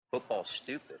Football's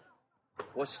stupid.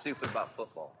 What's stupid about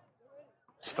football?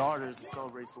 Starters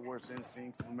celebrates the worst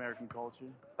instincts of American culture.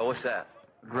 Oh, what's that?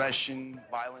 Aggression,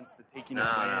 violence, the taking of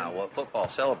No. land. What football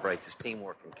celebrates is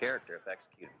teamwork and character if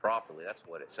executed properly. That's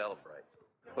what it celebrates.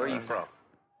 Where are you from?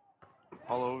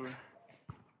 All over.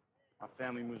 My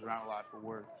family moves around a lot for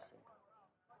work.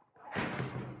 So.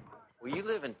 Well, you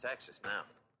live in Texas now.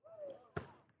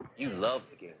 You love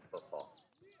the game of football.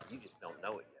 You just don't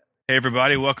know it yet. Hey,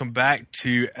 everybody. Welcome back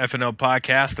to FNL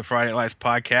Podcast, the Friday Night Lights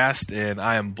podcast. And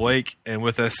I am Blake. And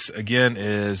with us again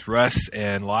is Russ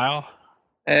and Lyle.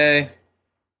 Hey.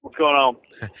 What's going on?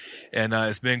 And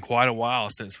it's been quite a while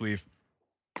since we've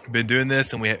been doing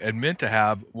this. And we had meant to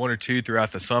have one or two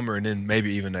throughout the summer and then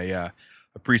maybe even a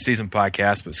preseason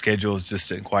podcast. But schedules just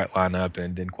didn't quite line up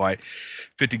and didn't quite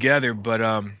fit together.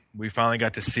 But we finally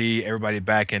got to see everybody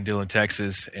back in Dillon,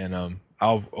 Texas. And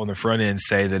I'll, on the front end,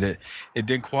 say that it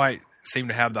didn't quite seem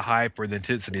to have the hype or the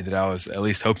intensity that I was at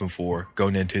least hoping for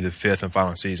going into the fifth and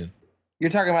final season. You're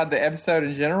talking about the episode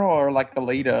in general or like the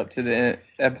lead up to the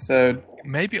episode?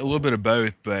 Maybe a little bit of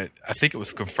both, but I think it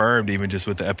was confirmed even just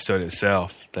with the episode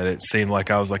itself that it seemed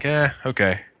like I was like,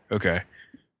 okay.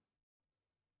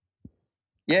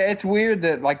 Yeah, it's weird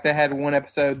that like they had one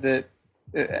episode that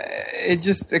it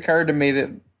just occurred to me that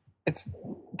it's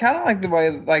kind of like the way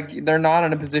like they're not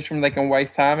in a position where they can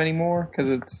waste time anymore because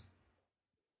it's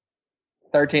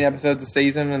 13 episodes a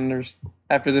season and there's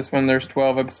after this one there's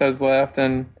 12 episodes left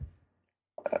and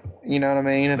you know what I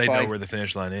mean? It's they know like, where the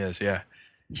finish line is, yeah.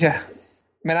 Yeah. I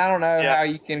mean, I don't know how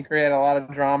you can create a lot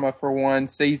of drama for one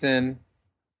season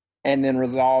and then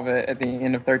resolve it at the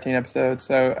end of 13 episodes.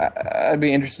 So I'd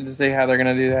be interested to see how they're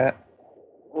going to do that.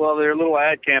 Well, their little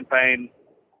ad campaign,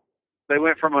 they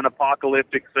went from an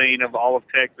apocalyptic scene of all of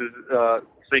Texas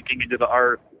sinking into the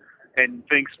earth and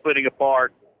things splitting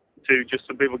apart to just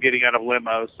some people getting out of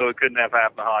limos, so it couldn't have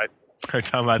half the hype. They're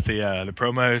talking about the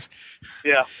promos.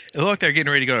 Yeah. It looked like they're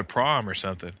getting ready to go to prom or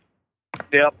something.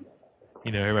 Yep.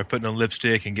 You know, everybody putting on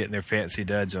lipstick and getting their fancy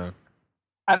duds on.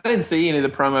 I didn't see any of the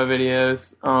promo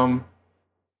videos.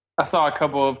 I saw a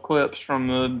couple of clips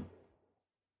from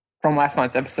last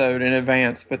night's episode in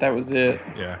advance, but that was it.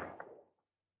 Yeah.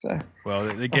 So.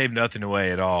 Well, they gave nothing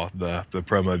away at all, the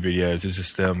promo videos. It's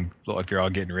just them look like they're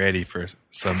all getting ready for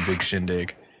some big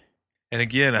shindig. And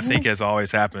again, I think as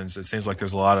always happens, it seems like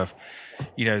there's a lot of,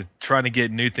 trying to get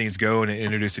new things going and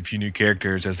introduce a few new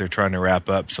characters as they're trying to wrap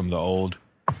up some of the old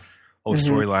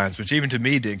storylines, which even to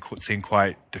me didn't seem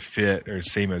quite to fit or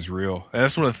seem as real. And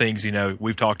that's one of the things,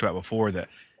 we've talked about before that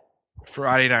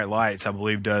Friday Night Lights, I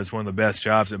believe, does one of the best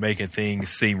jobs at making things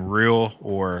seem real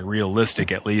or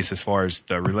realistic, at least as far as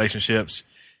the relationships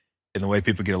and the way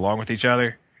people get along with each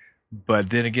other.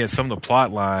 But then again, some of the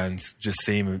plot lines just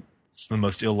seem some of the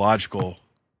most illogical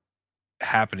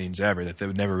happenings ever, that they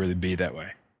would never really be that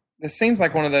way. It seems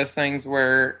like one of those things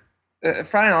where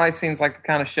Friday Night Lights seems like the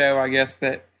kind of show, I guess,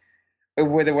 that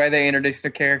with the way they introduce the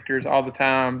characters all the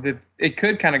time, that it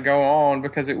could kind of go on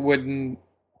because it wouldn't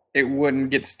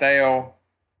get stale,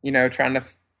 trying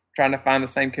to find the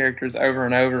same characters over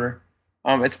and over.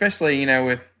 Especially,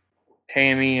 with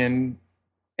Tammy and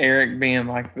Eric being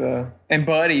and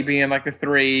Buddy being like the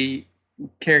three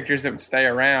characters that would stay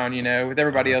around, with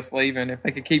everybody else leaving. If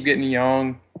they could keep getting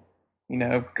young,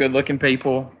 good looking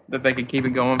people, that they could keep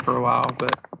it going for a while.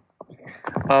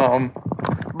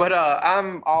 But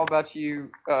I'm all about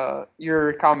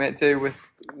your comment too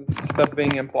with stuff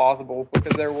being implausible,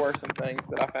 because there were some things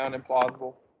that I found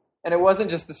implausible, and it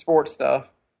wasn't just the sports stuff.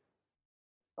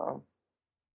 Can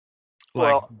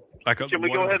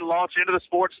we go ahead and launch into the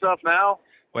sports stuff now?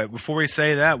 Wait, before we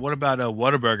say that, what about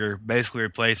Whataburger basically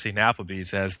replacing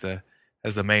Applebee's as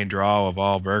the main draw of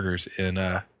all burgers in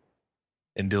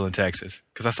Dillon, Texas?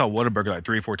 Because I saw Whataburger like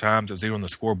 3 or 4 times. It was even on the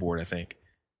scoreboard, I think.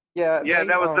 Yeah,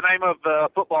 that was the name of the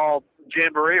football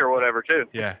jamboree or whatever too.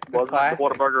 Yeah, wasn't it?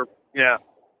 Whataburger? Yeah.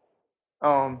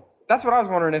 That's what I was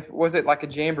wondering. Was it like a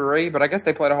jamboree? But I guess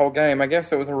they played a whole game. I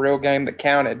guess it was a real game that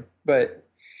counted. But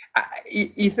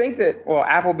you think that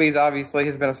Applebee's obviously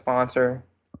has been a sponsor.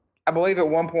 I believe at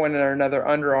one point or another,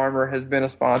 Under Armour has been a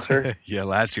sponsor. Yeah,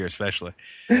 last year especially.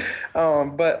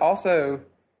 But also,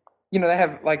 they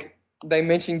have they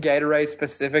mention Gatorade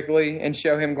specifically and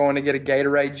show him going to get a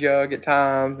Gatorade jug at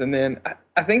times. And then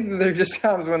I think that there are just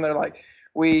times when they're like,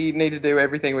 we need to do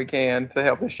everything we can to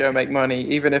help the show make money,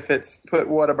 even if it's put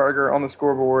Whataburger on the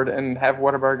scoreboard and have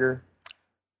Whataburger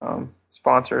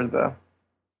sponsor the...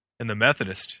 And the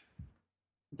Methodist.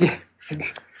 Yeah.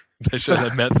 They show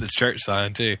the Methodist church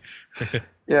sign too.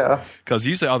 Yeah. Because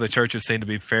usually all the churches seem to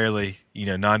be fairly,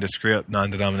 nondescript,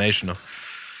 non-denominational.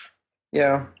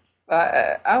 Yeah.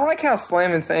 I like how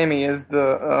Slam and Sammy is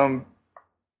the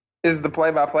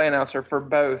play-by-play announcer for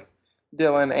both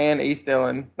Dillon and East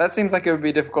Dillon. That seems like it would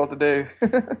be difficult to do.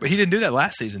 But he didn't do that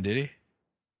last season, did he?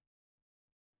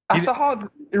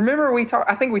 Remember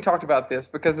I think we talked about this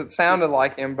because it sounded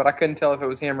like him, but I couldn't tell if it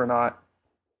was him or not.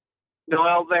 No,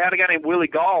 well, they had a guy named Willie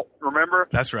Galt, remember?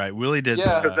 That's right. Willie did.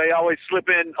 Yeah. Because they always slip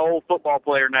in old football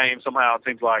player names somehow, it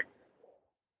seems like.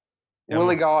 Yeah,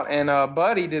 Willie Galt and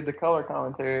Buddy did the color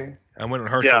commentary. I went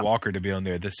with Herschel Walker to be on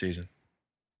there this season.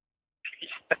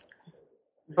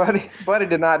 Buddy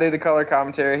did not do the color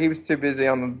commentary. He was too busy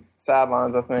on the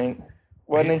sidelines, I think.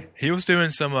 Wasn't he? He was doing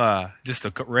some just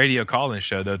a radio call-in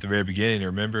show though at the very beginning.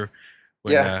 Remember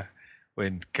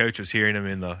when Coach was hearing him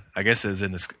in I guess it was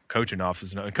in the coaching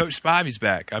offices. And Coach Spivey's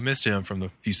back. I missed him from a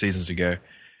few seasons ago.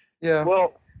 Yeah.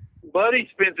 Well, Buddy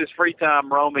spends his free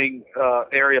time roaming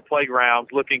area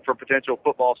playgrounds looking for potential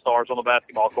football stars on the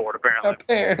basketball court, apparently.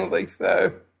 Apparently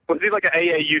so. But he's like an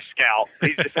AAU scout.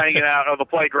 He's just hanging out on the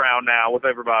playground now with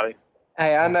everybody.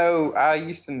 Hey, I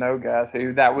used to know guys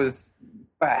who that was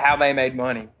how they made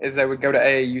money, is they would go to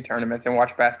AAU tournaments and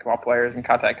watch basketball players and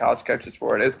contact college coaches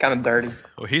for it. It was kind of dirty.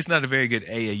 Well, he's not a very good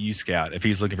AAU scout if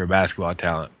he's looking for basketball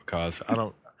talent because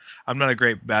I'm not a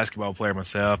great basketball player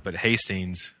myself, but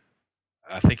Hastings,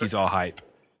 I think he's all hype.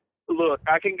 Look,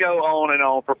 I can go on and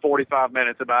on for 45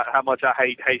 minutes about how much I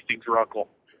hate Hastings Ruckle.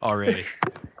 Already.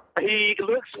 He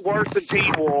looks worse than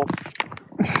Teen Wolf.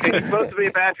 And he's supposed to be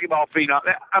a basketball phenom.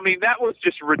 I mean, that was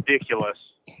just ridiculous.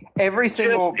 Every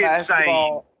single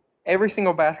basketball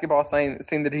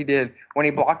scene that he did, when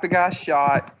he blocked the guy's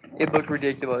shot, it looked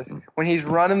ridiculous. When he's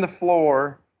running the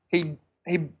floor, he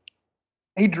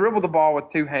dribbled the ball with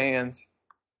two hands.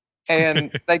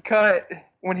 And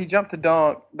when he jumped to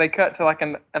dunk, they cut to like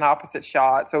an opposite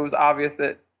shot, so it was obvious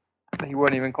that he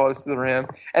wasn't even close to the rim.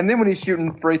 And then when he's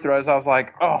shooting free throws, I was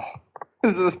like, oh,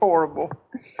 this is horrible.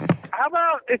 How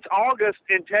about it's August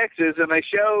in Texas and they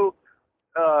show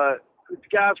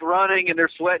guys running and they're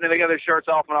sweating and they got their shirts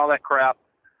off and all that crap.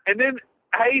 And then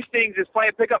Hastings is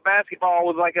playing pickup basketball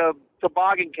with like a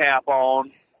toboggan cap on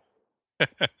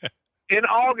in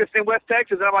August in West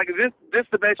Texas. And I'm like, is this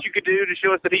the best you could do to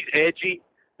show us that he's edgy?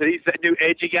 That he's that new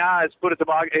edgy guy? Is put a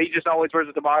toboggan? He just always wears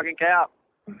a toboggan cap.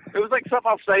 It was like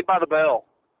something off Saved by the Bell.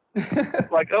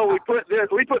 Like, oh, we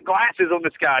put glasses on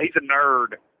this guy. He's a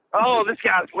nerd. Oh, this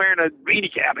guy's wearing a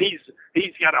beanie cap. He's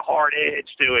got a hard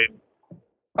edge to him.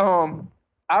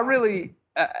 I really,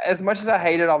 as much as I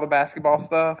hated all the basketball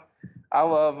stuff, I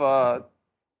love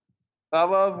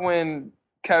when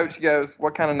Coach goes,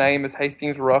 "What kind of name is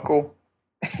Hastings Ruckle?"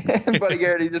 And Buddy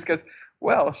Garrity just goes,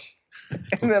 "Welsh."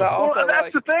 And then I also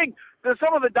that's the thing.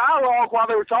 Some of the dialogue while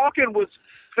they were talking was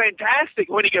fantastic.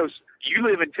 When he goes, "You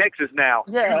live in Texas now.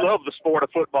 Yeah. You love the sport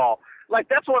of football." Like,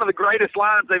 that's one of the greatest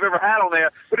lines they've ever had on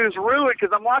there. But it was ruined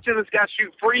because I'm watching this guy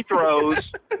shoot free throws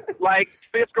like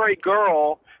fifth grade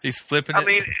girl. He's flipping it. I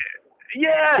mean,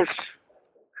 yes.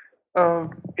 I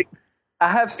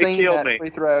have seen that free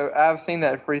throw. I've seen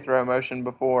that free throw motion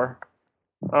before.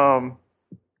 And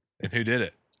who did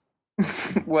it?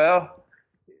 Well,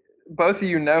 both of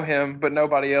you know him, but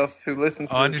nobody else who listens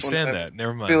to this I understand that.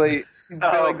 Never mind. Billy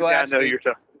I Glass. know you're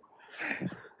talking.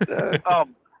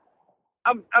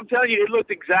 I'm telling you, it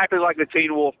looked exactly like the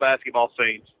Teen Wolf basketball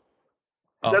scenes.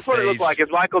 That's what it looked like.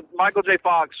 It's Michael J.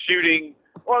 Fox shooting.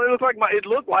 Well, it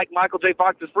looked like Michael J.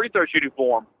 Fox's free throw shooting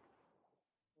form.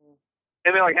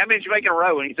 And they're like, "How many did you make in a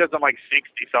row?" And he says, "I'm like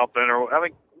 60 something." Or I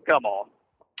mean, come on.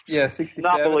 Yeah, 67.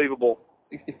 Not believable.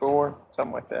 64,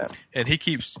 something like that. And he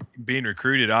keeps being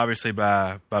recruited, obviously,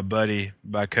 by Buddy,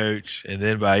 by Coach, and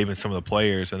then by even some of the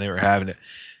players, and they were having it.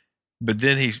 But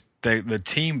then the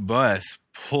team bus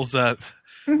pulls up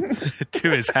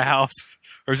to his house,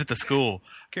 or is it the school?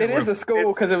 It is a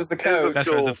school because it was the coach. That's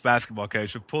right, it's the basketball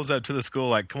coach. It pulls up to the school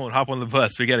like, "Come on, hop on the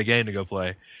bus. We got a game to go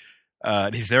play."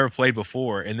 He's never played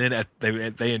before, and then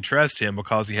they entrust him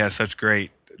because he has such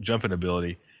great jumping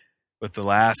ability with the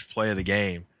last play of the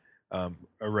game.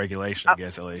 A regulation, I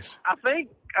guess, at least. I think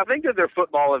that their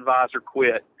football advisor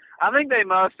quit. I think they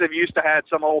must have used to had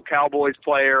some old Cowboys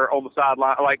player on the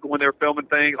sideline, like when they were filming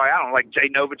things, like, I don't know, like Jay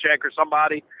Novacek or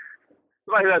somebody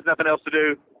who has nothing else to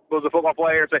do, was a football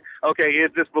player, and say, "Okay,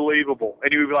 is this believable?"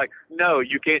 And he would be like, "No,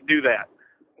 you can't do that."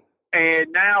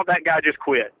 And now that guy just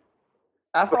quit.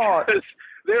 I thought because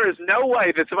there is no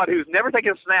way that somebody who's never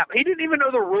taken a snap, he didn't even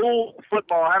know the rule of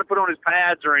football, how to put on his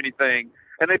pads or anything,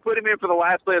 and they put him in for the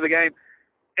last play of the game.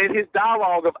 And his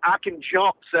dialogue of "I can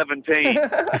jump 17,"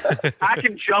 I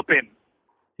can jump him.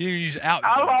 You use out.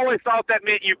 I've always thought that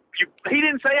meant you. He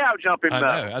didn't say out jump him. I though.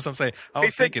 know. That's what I'm saying. I was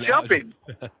he said thinking jump him.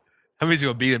 How many's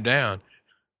gonna beat him down?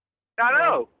 I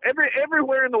know.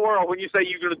 Everywhere in the world, when you say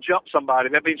you're going to jump somebody,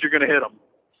 that means you're going to hit them.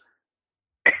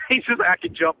 He says, I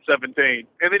can jump 17.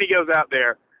 And then he goes out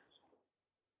there.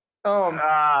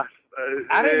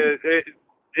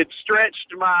 It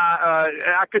stretched my.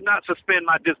 I could not suspend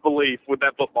my disbelief with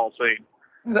that football scene.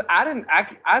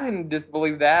 I didn't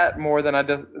disbelieve that more than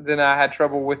I had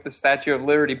trouble with the Statue of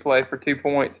Liberty play for 2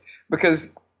 points, because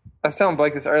I was telling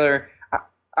Blake this earlier.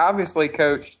 Obviously,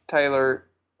 Coach Taylor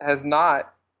is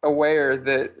not aware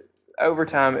that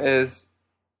overtime is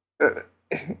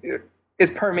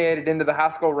permeated into the high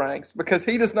school ranks, because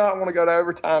he does not want to go to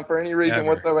overtime for any reason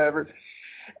whatsoever.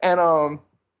 And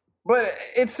but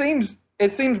it seems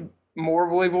more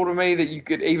believable to me that you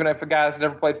could, even if a guy's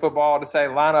never played football, to say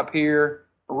line up here,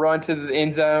 run to the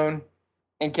end zone,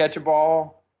 and catch a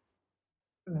ball,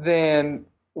 then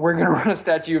we're going to run a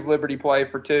Statue of Liberty play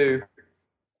for 2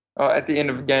 at the end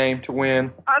of the game to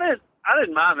win. I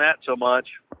didn't mind that so much.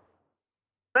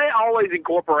 They always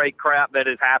incorporate crap that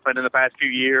has happened in the past few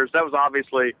years. That was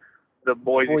obviously the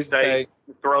Boise State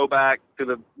throwback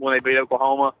to when they beat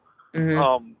Oklahoma.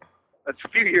 Mm-hmm. It's a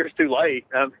few years too late.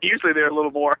 Usually they're a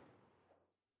little more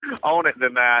on it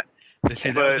than that.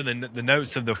 See, that was in the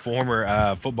notes of the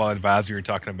former football advisor you were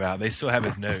talking about. They still have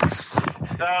his notes.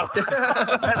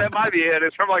 That might be it.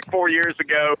 It's from like 4 years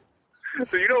ago.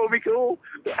 So you know what would be cool?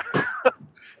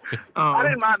 I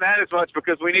didn't mind that as much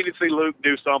because we needed to see Luke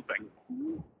do something.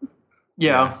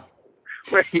 Yeah.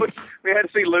 We had to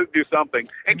see Luke do something.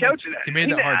 And Coach, he made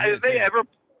that hard. Have they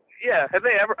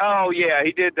ever? Oh, yeah,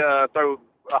 he did throw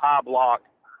a high block.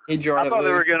 I thought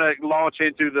they were going to launch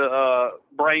into the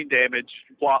brain damage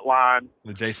plot line.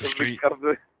 The Jason Street.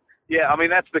 Yeah, I mean,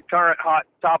 that's the current hot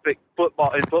topic in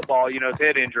football, is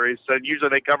head injuries. So usually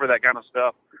they cover that kind of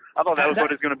stuff. I thought that was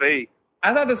what it's going to be.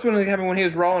 I thought this one happened when he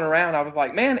was rolling around. I was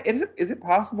like, man, is it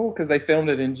possible? Because they filmed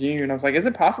it in June. I was like, is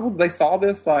it possible they saw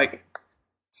this like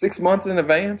 6 months in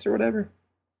advance or whatever?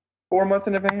 4 months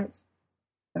in advance?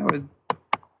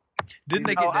 Didn't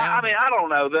they get down? I mean, I don't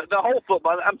know. The whole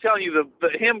football, I'm telling you,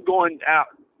 him going out,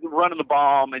 running the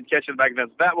bomb and catching the back of the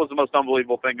net, that was the most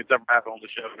unbelievable thing that's ever happened on the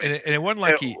show. And it wasn't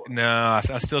like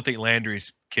I still think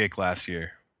Landry's kick last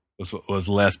year was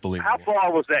less believable. How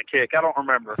far was that kick? I don't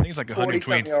remember. I think it's like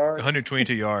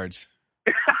 122 yards.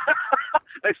 They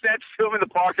snatched him in the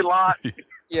parking lot.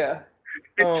 Yeah.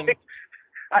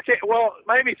 I can't. Well,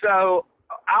 maybe so.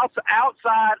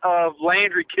 Outside of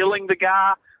Landry killing the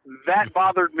guy, that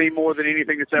bothered me more than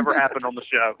anything that's ever happened on the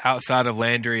show. Outside of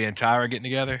Landry and Tyra getting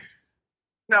together?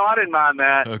 No, I didn't mind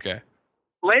that. Okay.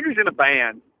 Landry's in a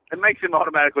band. It makes him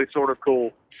automatically sort of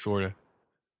cool. Sort of.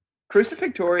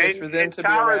 Crucifixorious for them to be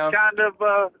around.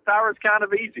 Tyra's kind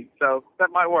of easy, so that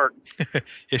might work.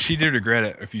 Yeah, she did regret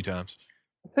it a few times.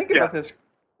 Think about this.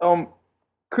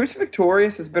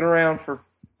 Crucifixorious has been around for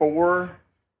 4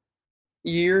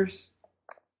 years,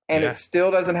 and it still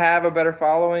doesn't have a better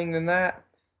following than that.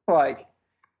 Like,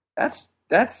 it's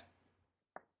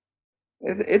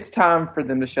time for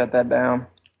them to shut that down.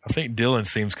 I think Dillon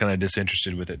seems kind of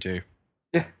disinterested with it too.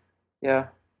 Yeah.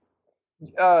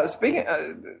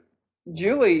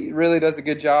 Julie really does a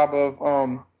good job of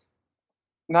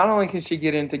not only can she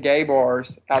get into gay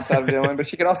bars outside of Dillon, but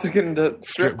she can also get into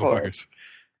strip clubs.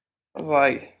 I was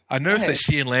like, I noticed that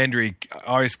she and Landry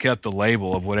always kept the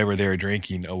label of whatever they were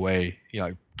drinking away,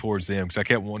 towards them, because I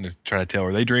kept wanting to try to tell,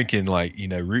 are they drinking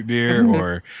root beer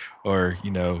or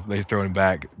they throwing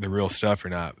back the real stuff or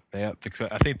not? I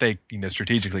think they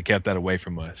strategically kept that away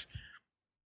from us.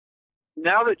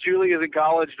 Now that Julie is in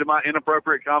college, do my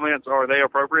inappropriate comments, are they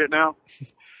appropriate now?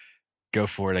 Go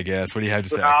for it, I guess. What do you have to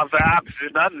say?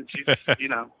 Nothing.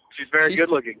 She's very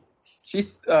good looking. She's.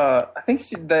 I think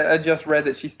I just read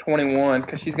that she's 21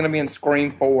 because she's going to be in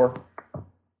Scream 4.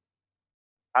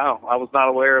 Oh, I was not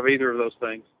aware of either of those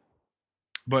things.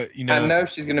 But I know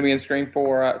she's going to be in Scream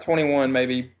 4. 21,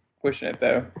 maybe pushing it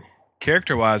though.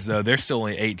 Character-wise, though, they're still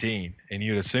only 18, and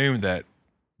you'd assume that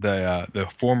the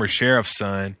former sheriff's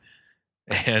son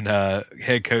and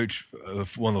head coach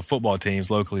of one of the football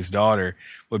teams, locally's daughter,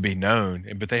 would be known.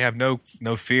 But they have no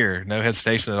fear, no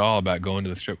hesitation at all about going to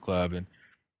the strip club. And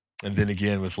then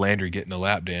again, with Landry getting a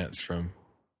lap dance from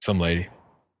some lady.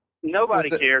 Nobody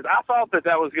cares. I thought that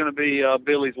was going to be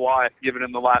Billy's wife giving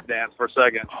him the lap dance for a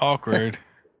second. Awkward.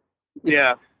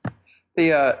 Yeah.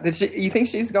 You think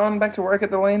she's gone back to work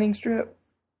at the landing strip?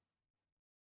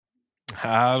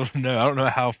 I don't know. I don't know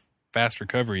how fast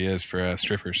recovery is for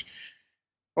strippers.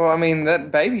 Well, I mean,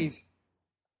 that baby's,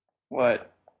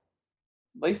 at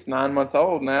least 9 months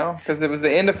old now, because it was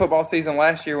the end of football season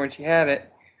last year when she had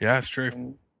it. Yeah, that's true.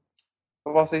 And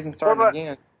football season starting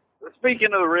again. Speaking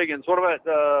of the Riggins, what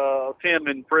about Tim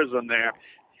in prison there?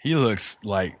 He looks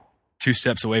like 2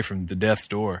 steps away from the death's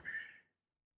door.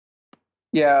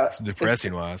 Yeah. It's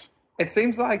depressing wise. It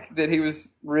seems like that he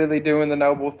was really doing the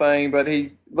noble thing, but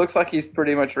he looks like he's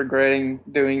pretty much regretting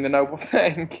doing the noble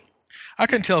thing. I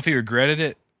couldn't tell if he regretted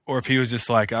it or if he was just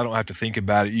like, I don't have to think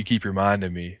about it. You keep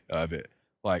reminding me of it.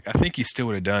 Like, I think he still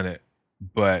would have done it,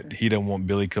 but he didn't want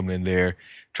Billy coming in there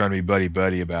trying to be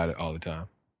buddy-buddy about it all the time.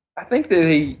 I think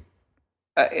that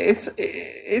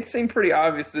it seemed pretty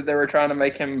obvious that they were trying to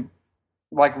make him,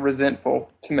 like,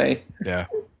 resentful to me. Yeah.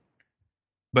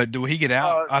 But will he get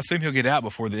out? I assume he'll get out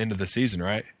before the end of the season,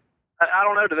 right? I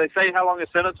don't know. Did they say how long his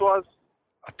sentence was?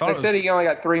 I thought They said he only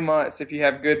got 3 months if you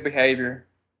have good behavior.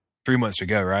 3 months to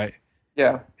go, right?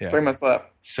 Yeah. 3 months left.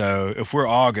 So if we're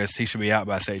August, he should be out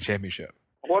by state championship.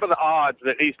 What are the odds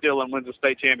that East Dillon wins the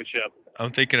state championship?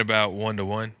 I'm thinking about 1 to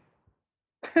 1.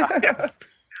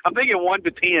 I'm thinking 1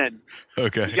 to 10.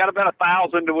 Okay. You got about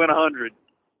 1,000 to win 100.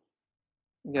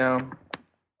 Yeah.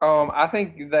 I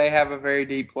think they have a very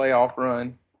deep playoff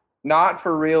run. Not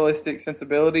for realistic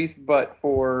sensibilities, but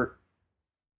for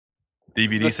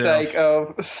DVD the sales. sake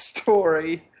of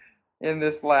story in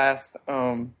this last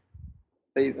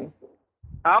season.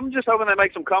 I'm just hoping they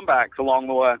make some comebacks along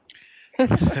the way.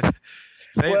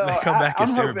 They come back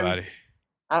against everybody.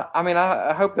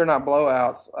 I hope they're not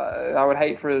blowouts. I would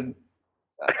hate to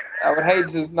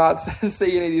not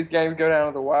see any of these games go down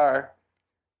to the wire.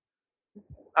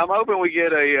 I'm hoping we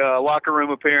get a locker room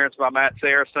appearance by Matt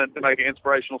Saracen to make an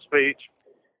inspirational speech.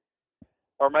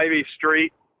 Or maybe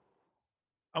Street.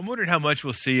 I'm wondering how much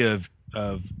we'll see of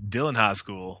Dillon High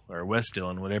School, or West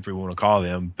Dillon, whatever you want to call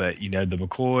them. But, the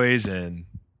McCoys and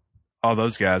all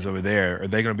those guys over there, are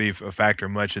they going to be a factor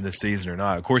much in this season or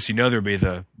not? Of course, there'll be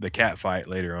the cat fight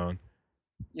later on.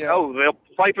 Yeah. Oh, they'll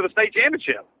play for the state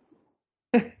championship.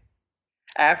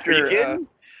 After, are you kidding?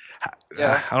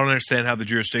 Yeah. I don't understand how the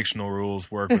jurisdictional rules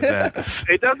work with that.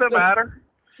 It doesn't matter.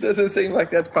 Doesn't seem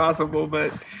like that's possible,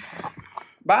 but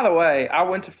by the way, I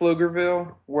went to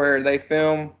Pflugerville where they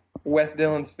film West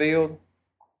Dillon's field.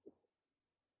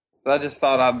 So I just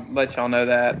thought I'd let y'all know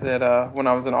that when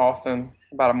I was in Austin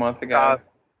about a month ago.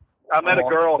 I met a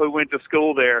girl who went to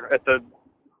school there at the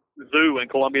zoo in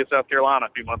Columbia, South Carolina a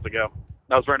few months ago.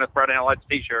 I was wearing a Friday Night Lights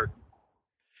t-shirt.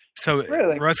 So,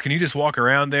 really? Russ, can you just walk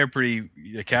around there pretty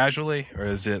casually, or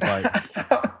is it like...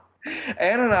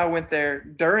 Anna and I went there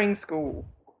during school,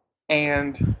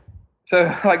 and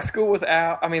so, like, school was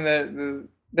out. I mean,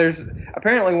 there's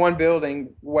apparently one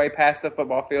building way past the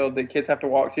football field that kids have to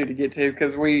walk to get to,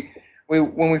 because when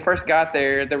we first got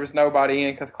there, there was nobody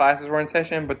in because classes were in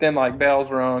session, but then, like,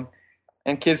 bells rung,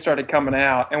 and kids started coming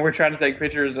out, and we're trying to take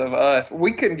pictures of us.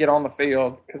 We couldn't get on the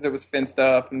field because it was fenced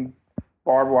up and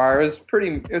barbed wire. It was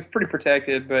pretty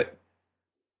protected, but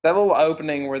that little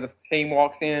opening where the team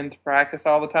walks in to practice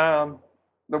all the time,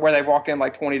 where they walked in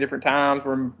like 20 different times,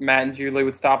 where Matt and Julie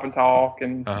would stop and talk,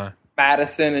 and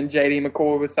Madison and JD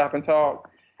McCoy would stop and talk.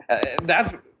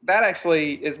 That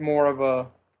actually is more of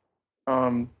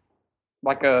a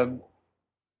like a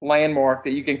landmark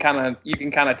that you can kind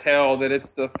of tell that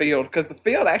it's the field, because the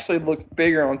field actually looks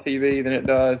bigger on TV than it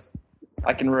does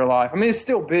like in real life. I mean, it's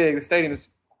still big. The stadium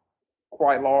is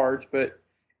quite large, but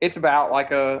it's about like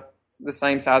the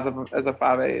same size as a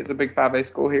 5A. It's a big 5A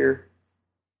school here.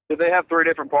 Did they have 3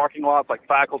 different parking lots, like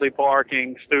faculty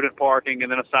parking, student parking,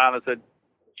 and then a sign that said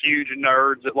 "huge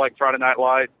nerds" at like Friday Night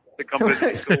Lights to come to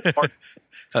the school park?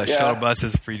 Shuttle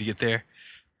buses for you to get there.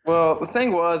 Well, the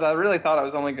thing was, I really thought I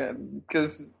was only good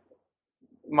because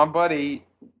my buddy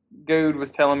Good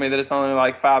was telling me that it's only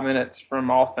like 5 minutes from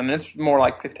Austin. It's more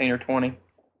like 15 or 20.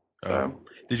 So,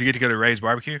 did you get to go to Ray's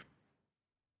Barbecue?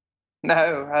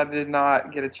 No, I did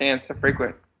not get a chance to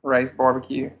frequent Ray's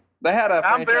Barbecue. They had a.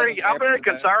 I'm very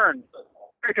concerned.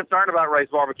 Very concerned about Ray's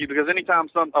Barbecue, because anytime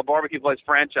a barbecue place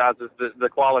franchises, the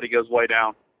quality goes way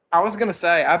down. I was going to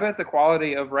say, I bet the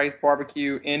quality of Ray's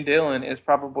Barbecue in Dillon is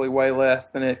probably way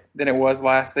less than it was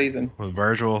last season. With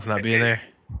Virgil not being there,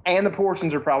 and the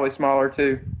portions are probably smaller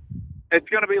too. It's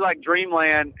going to be like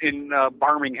Dreamland in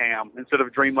Birmingham instead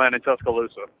of Dreamland in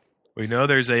Tuscaloosa. We know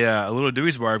there's a Little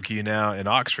Dewey's Barbecue now in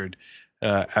Oxford,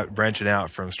 branching out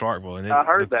from Starkville, and I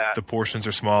heard that the portions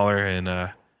are smaller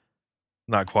and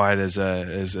not quite as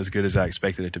good as I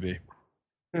expected it to be.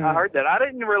 I heard that. I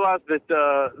didn't realize that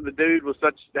the dude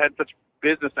had such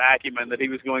business acumen that he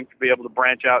was going to be able to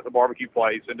branch out the barbecue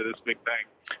place into this big thing.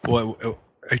 What are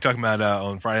you talking about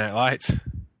on Friday Night Lights?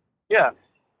 Yeah.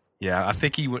 Yeah, I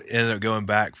think he ended up going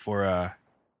back for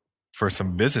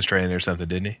some business training or something,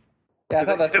 didn't he? Yeah, I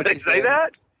thought that's what Did they say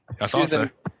that? I thought so.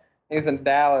 He was in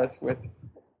Dallas with,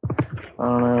 I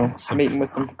don't know, meeting with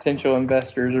some potential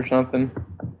investors or something.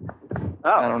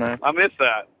 Oh, I don't know. I missed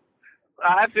that.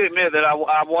 I have to admit that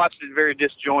I watched it very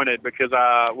disjointed because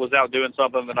I was out doing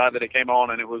something the night that it came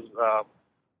on, and it was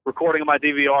recording on my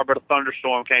DVR, but a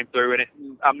thunderstorm came through,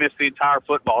 and I missed the entire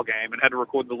football game and had to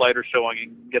record the later showing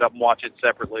and get up and watch it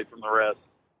separately from the rest.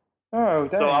 Oh,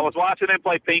 dang. So I was watching them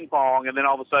play ping pong, and then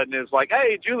all of a sudden it was like,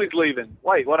 hey, Julie's leaving.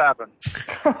 Wait, what happened?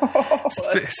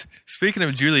 Speaking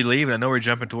of Julie leaving, I know we're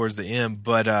jumping towards the end,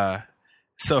 but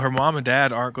so her mom and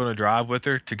dad aren't going to drive with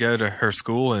her to go to her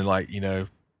school and, like, you know,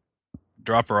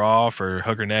 drop her off or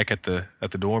hug her neck at the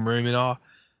dorm room and all.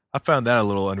 I found that a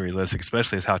little unrealistic,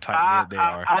 especially as how tight-knit they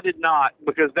are. I did not,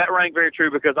 because that rang very true,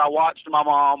 because I watched my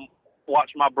mom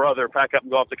watch my brother pack up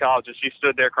and go off to college, and she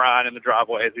stood there crying in the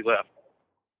driveway as he left.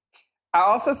 I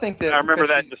also think that... I remember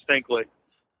that distinctly.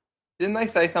 Didn't they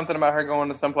say something about her going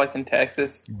to someplace in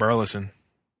Texas? Burleson.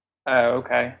 Oh,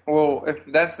 okay. Well, if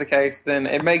that's the case, then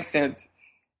it makes sense.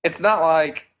 It's not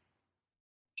like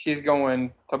she's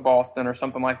going to Boston or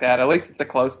something like that. At least it's a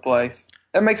close place.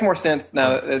 That makes more sense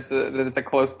now that it's a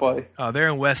close place. Oh, they're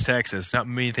in West Texas. Not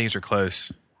many things are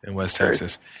close in West True.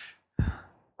 Texas.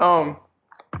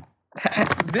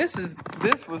 This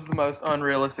was the most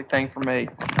unrealistic thing for me.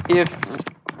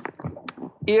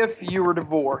 If you were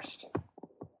divorced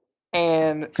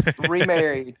and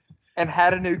remarried and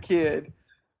had a new kid,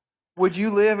 would you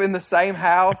live in the same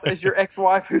house as your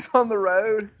ex-wife who's on the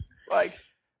road? Like,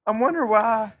 I'm wondering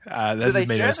why. That Do they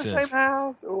made share no the sense. same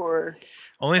house, or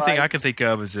Only thing like- I could think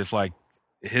of is if, like,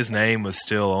 his name was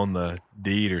still on the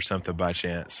deed or something by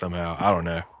chance somehow. I don't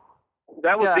know.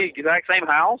 That was the exact same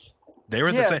house? They were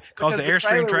in Yes, the same, cause the because the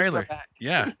Airstream trailer trailer. was back.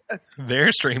 Yeah, Yes. the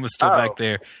Airstream was still Oh. back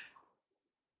there.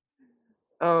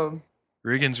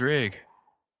 Riggins rig.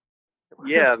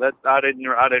 Yeah, that I didn't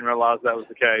realize that was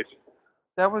the case.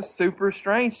 That was super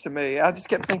strange to me. I just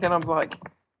kept thinking, I was like,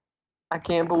 I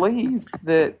can't believe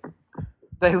that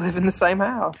they live in the same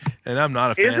house. And I'm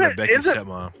not a fan of Becky's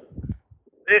stepmom.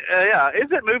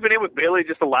 Isn't moving in with Billy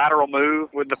just a lateral move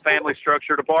with the family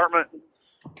structure department?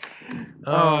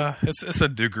 It's a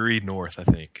degree north, I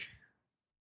think.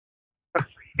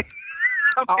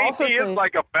 I mean, also he is think-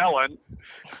 like a felon.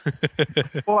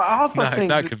 Well, I also think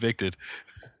not that convicted.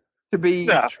 to be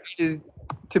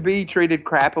treated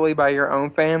crappily by your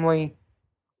own family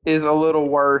is a little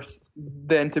worse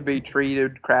than to be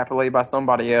treated crappily by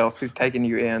somebody else who's taking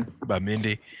you in. By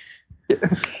Mindy.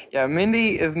 Yeah,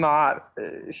 Mindy is not.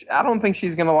 I don't think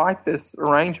she's going to like this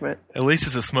arrangement. At least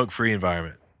it's a smoke-free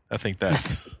environment. I think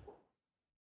that's.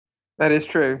 That is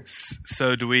true.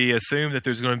 So, do we assume that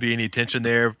there's going to be any tension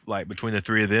there, like between the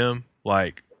three of them,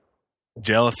 like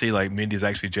jealousy, like Mindy's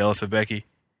actually jealous of Becky?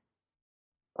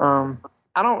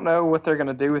 I don't know what they're going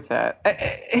to do with that.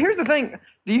 Here's the thing: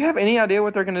 do you have any idea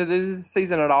what they're going to do this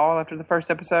season at all after the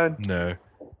first episode? No.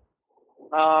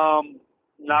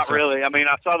 Not really. I mean,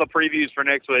 I saw the previews for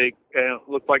next week, and it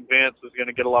looked like Vince was going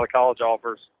to get a lot of college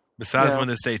offers. Besides winning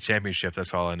the state championship,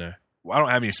 that's all I know. Well, I don't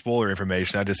have any spoiler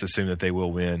information. I just assume that they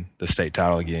will win the state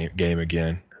title game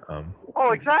again.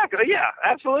 Oh, exactly. Yeah,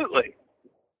 absolutely.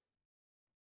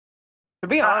 To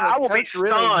be honest, I will be Coach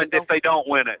really stunned if they don't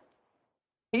win it.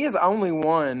 He has only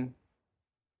won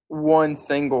one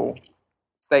single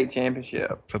state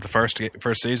championship. Is that the first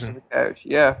season? Coach,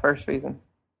 yeah, first season.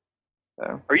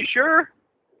 So Are you sure?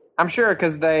 I'm sure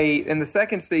because in the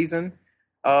second season,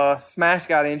 Smash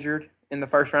got injured in the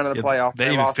first round of the playoffs. They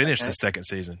didn't even lost that finish the game. second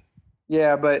season.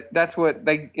 Yeah, but that's what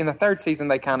in the third season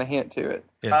they kind of hint to it.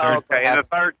 Yeah, Okay, in the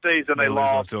third season they lose on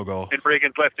a lost, field goal. and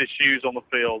Riggins left his shoes on the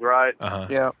field, right? Uh-huh.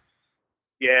 Yeah.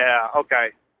 Yeah,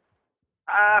 okay.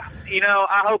 I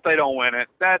hope they don't win it.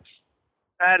 That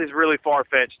is really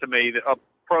far-fetched to me that a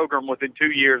program within 2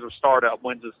 years of startup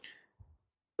wins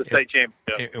the state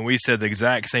championship. And we said the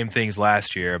exact same things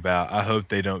last year about I hope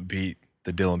they don't beat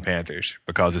the Dillon Panthers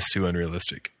because it's too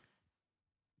unrealistic.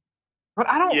 But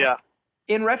I don't. Yeah.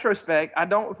 In retrospect, I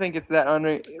don't think it's that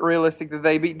unrealistic that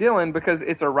they beat Dillon because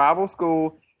it's a rival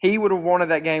school. He would have wanted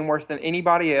that game worse than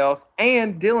anybody else,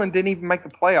 and Dillon didn't even make the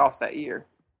playoffs that year.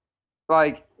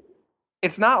 Like,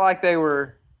 it's not like they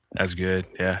were. That's good,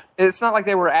 yeah. It's not like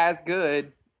they were as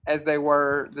good as they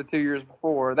were the 2 years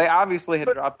before. They obviously had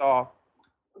dropped off.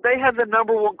 They have the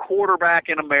number one quarterback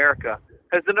in America.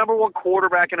 Has the number one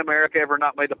quarterback in America ever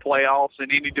not made the playoffs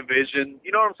in any division?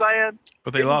 You know what I'm saying?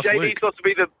 But they lost Luke.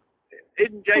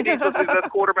 Isn't JD supposed to be the best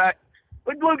quarterback?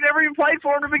 But Luke never even played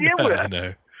for him to begin with. I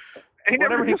know. He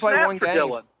never Whenever he played snapped one for game.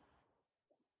 Dillon.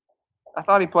 I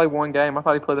thought he played one game. I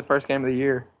thought he played the first game of the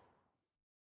year.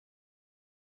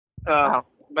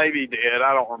 Maybe he did.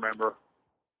 I don't remember.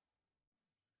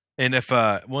 And if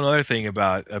one other thing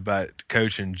about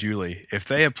Coach and Julie, if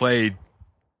they have played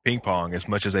ping pong as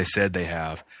much as they said they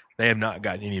have not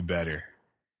gotten any better.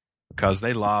 because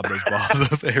they lob those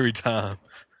balls up every time.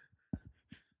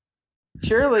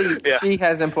 Surely she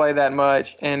hasn't played that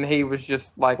much, and he was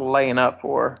just like laying up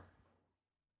for her.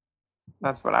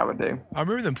 That's what I would do. I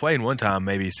remember them playing one time,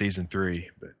 maybe season 3.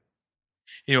 But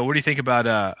what do you think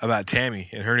about Tammy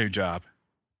and her new job?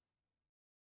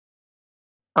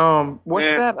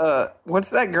 What's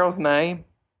that girl's name?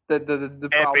 The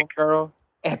problem girl?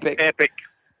 Epic.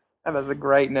 That is a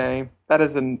great name. That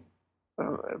is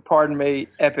pardon me,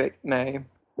 epic name.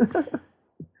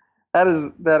 That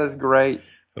is great.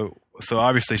 Oh, so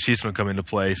obviously she's going to come into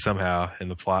play somehow in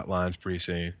the plot lines pretty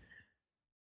soon.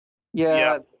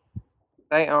 Yeah.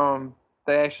 They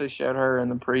actually showed her in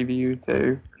the preview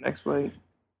too for next week.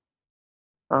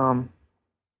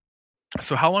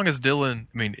 So how long has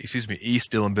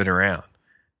East Dillon been around?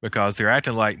 Because they're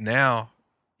acting like now,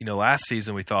 last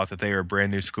season we thought that they were a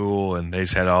brand new school and they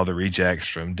just had all the rejects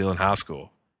from Dillon High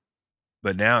School.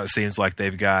 But now it seems like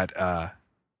they've got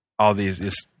all these.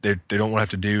 They don't want to have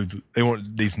to do. They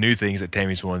want these new things that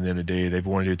Tammy's wanted them to do. They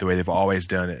want to do it the way they've always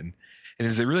done it. And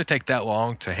does it really take that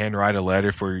long to handwrite a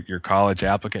letter for your college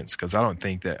applicants? Because I don't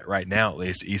think that right now, at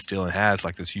least, East Dillon has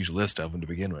like this huge list of them to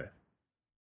begin with.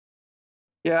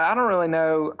 Yeah, I don't really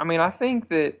know. I mean, I think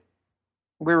that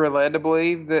we were led to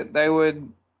believe that they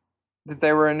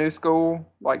were a new school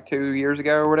like 2 years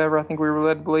ago or whatever. I think we were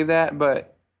led to believe that,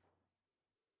 but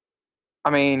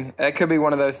I mean, it could be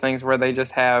one of those things where they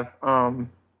just have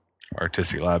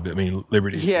artistic liability.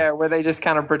 Liberty. Yeah, where they just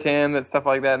kind of pretend that stuff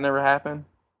like that never happened.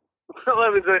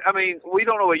 I mean, we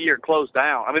don't know what year it closed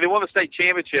down. I mean, they won the state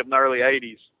championship in the early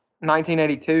 80s.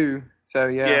 1982, so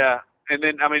yeah. Yeah, and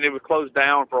then, I mean, it was closed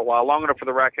down for a while, long enough for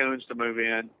the Raccoons to move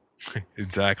in.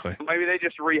 Exactly. Maybe they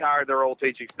just rehired their old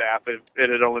teaching staff. It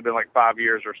had only been like 5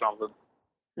 years or something.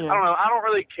 Yeah. I don't know. I don't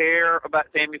really care about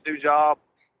Tammy's new job.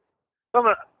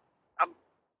 I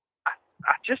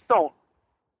just don't.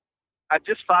 I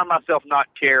just find myself not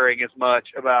caring as much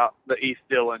about the East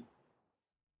Dillon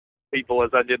people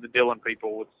as I did the Dillon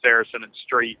people with Saracen and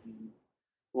Street and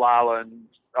Lyle and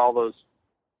all those.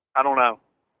 I don't know.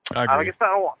 I guess I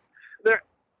don't.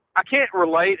 I can't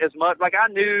relate as much. Like I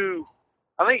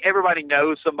think everybody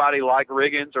knows somebody like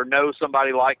Riggins or knows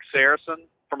somebody like Saracen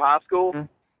from high school. Mm-hmm.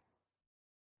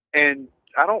 And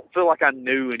I don't feel like I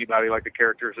knew anybody like the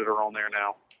characters that are on there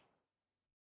now.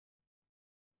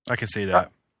 I can see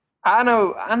that. I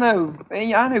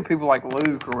know people like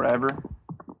Luke or whatever.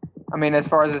 I mean, as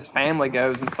far as his family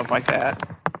goes and stuff like that.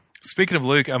 Speaking of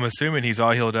Luke, I'm assuming he's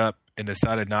all healed up and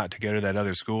decided not to go to that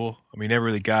other school. I mean, never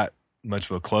really got much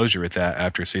of a closure with that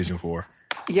after season 4.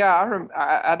 Yeah,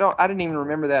 I didn't even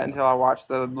remember that until I watched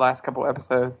the last couple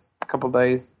episodes a couple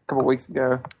weeks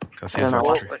ago. Because he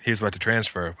was about to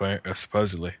transfer,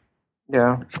 supposedly.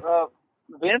 Yeah.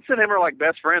 Vince and him are like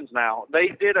best friends now. They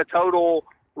did a total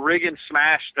Riggins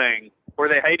smash thing where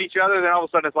they hate each other. Then all of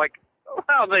a sudden it's like,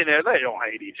 well, they don't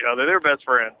hate each other. They're best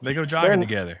friends. They go jogging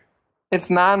together. It's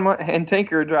 9 months, and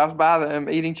Tinker drives by them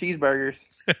eating cheeseburgers.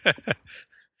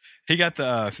 He got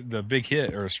the big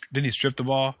hit, or didn't he strip the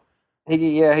ball?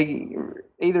 He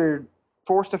either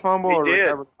forced a fumble or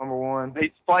recovered the fumble one.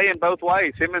 He's playing both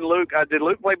ways. Him and Luke. Did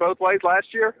Luke play both ways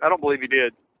last year? I don't believe he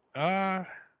did. I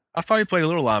thought he played a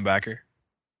little linebacker,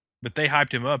 but they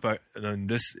hyped him up in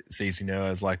this season,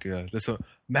 as like this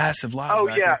massive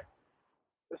linebacker. Oh yeah.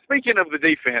 Speaking of the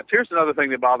defense, here's another thing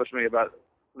that bothers me about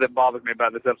this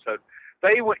episode.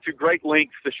 They went to great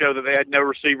lengths to show that they had no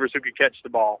receivers who could catch the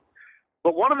ball.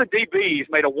 But one of the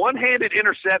DBs made a one-handed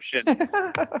interception.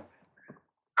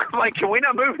 Like, can we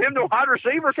not move him to wide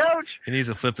receiver, coach? He needs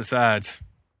to flip the sides.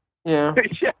 Yeah.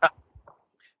 Yeah.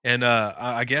 And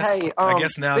I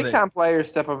guess now big time players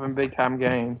step up in big time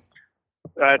games.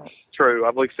 That's true.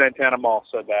 I believe Santana Moss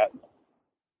said that.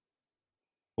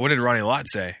 What did Ronnie Lott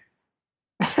say?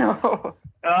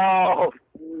 Oh,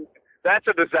 that's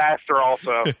a disaster.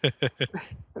 Also,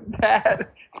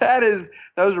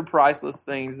 those are priceless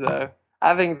scenes, though.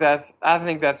 I think that's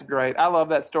great. I love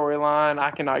that storyline.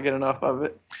 I cannot get enough of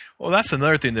it. Well, that's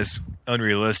another thing that's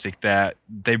unrealistic, that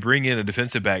they bring in a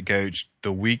defensive back coach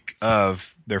the week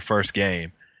of their first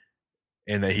game,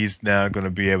 and that he's now going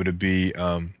to be able to be,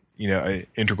 an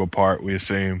integral part, we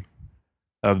assume,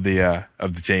 of the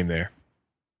team there.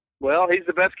 Well, he's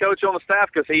the best coach on the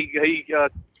staff because he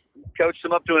coached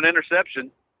them up to an interception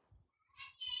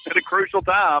at a crucial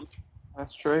time.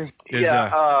 That's true.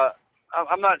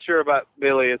 I'm not sure about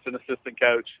Billy as an assistant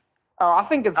coach. Oh, I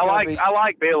think I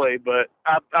like Billy, but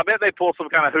I bet they pull some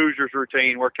kind of Hoosiers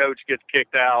routine where coach gets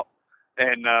kicked out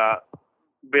and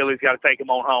Billy's got to take him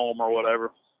on home or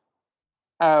whatever.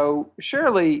 Oh,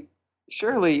 surely.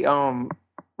 See,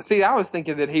 I was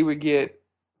thinking that he would get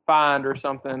fined or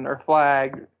something or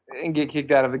flagged and get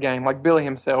kicked out of the game. Like Billy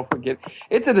himself would get.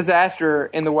 It's a disaster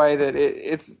in the way that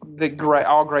it's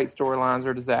all great storylines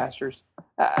are disasters.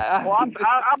 I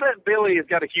bet Billy has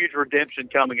got a huge redemption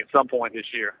coming at some point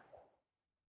this year.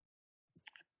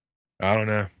 I don't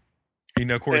know.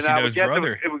 Of course, his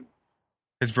brother.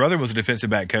 His brother was a defensive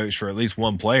back coach for at least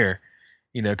one player,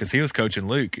 because he was coaching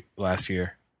Luke last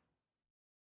year.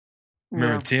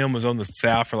 Remember, Tim was on the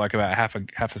South for like about half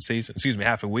a season. Excuse me,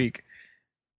 half a week.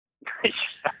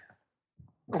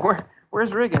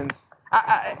 Where's Riggins?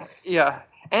 Yeah,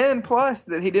 and plus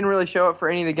that he didn't really show up for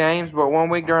any of the games. But one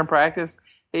week during practice,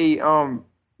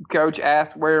 coach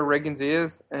asked where Riggins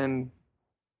is, and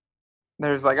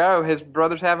there's like, oh, his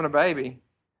brother's having a baby.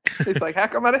 He's like, how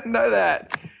come I didn't know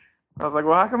that? I was like,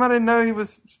 well, how come I didn't know he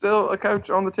was still a coach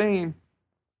on the team?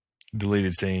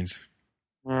 Deleted scenes.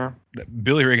 Yeah.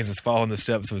 Billy Riggins is following the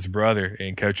steps of his brother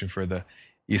and coaching for the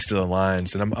East Dillon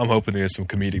Lions, and I'm hoping there's some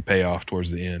comedic payoff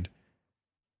towards the end.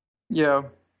 Yeah.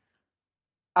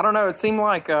 I don't know. It seemed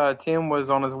like Tim was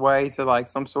on his way to like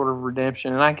some sort of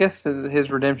redemption, and I guess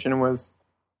his redemption was,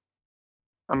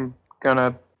 I'm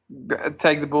gonna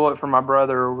take the bullet for my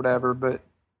brother or whatever. But it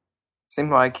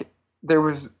seemed like there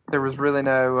was really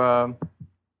no.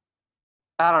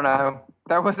 I don't know.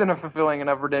 That wasn't a fulfilling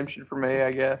enough redemption for me,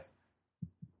 I guess.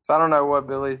 So I don't know what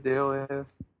Billy's deal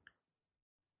is.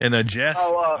 And Jess,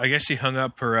 I guess she hung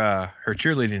up her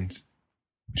cheerleading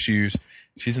shoes.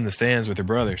 She's in the stands with her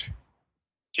brothers.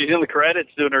 She's in the credits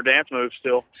doing her dance move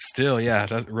still. Still, yeah.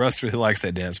 Russ really likes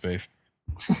that dance move.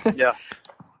 Yeah.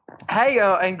 Hey,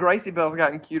 and Gracie Bell's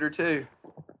gotten cuter too.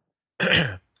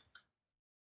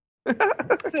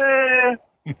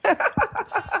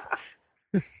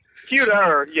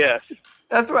 Cuter, yes.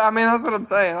 That's what I'm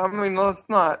saying. I mean, let's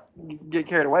not get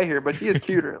carried away here, but she is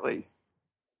cuter at least.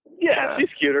 Yeah, she's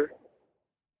cuter.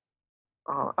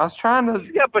 I was trying to.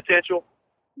 She's got potential.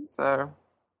 So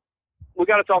we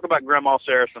got to talk about Grandma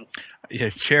Saracen. Yeah,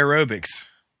 chair aerobics.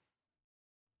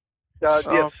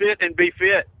 Yeah, Fit and Be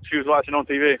Fit. She was watching on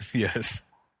TV. Yes.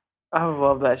 I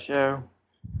love that show.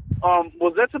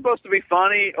 Was that supposed to be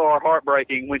funny or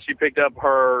heartbreaking when she picked up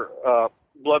her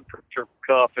blood pressure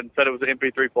cuff and said it was an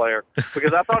MP3 player?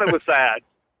 Because I thought it was sad.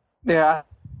 Yeah.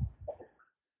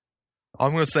 All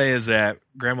I'm going to say is that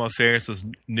Grandma Saracen's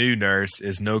new nurse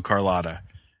is no Carlotta.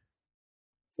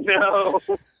 No.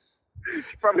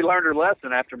 She probably learned her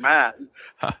lesson after Matt.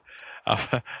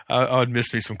 I would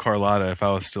miss me some Carlotta if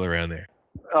I was still around there.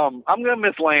 I'm going to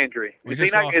miss Landry. Was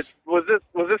this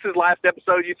his last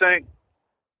episode, you think?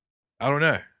 I don't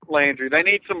know. Landry. They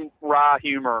need some wry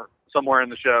humor somewhere in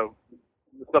the show.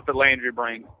 The stuff that Landry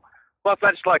brings. Plus,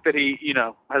 I just like that he,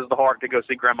 has the heart to go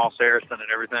see Grandma Saracen and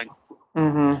everything.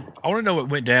 Mm-hmm. I want to know what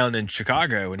went down in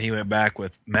Chicago when he went back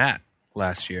with Matt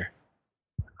last year.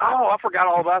 Oh, I forgot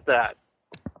all about that.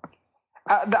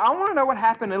 I want to know what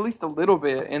happened at least a little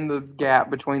bit in the gap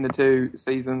between the two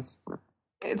seasons.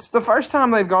 It's the first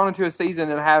time they've gone into a season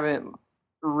and haven't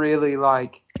really no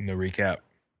recap.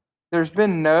 There's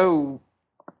been no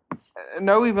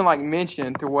even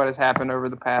mention to what has happened over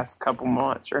the past couple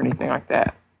months or anything like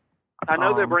that. I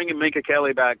know they're bringing Minka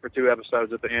Kelly back for 2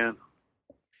 episodes at the end.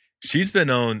 She's been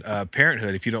on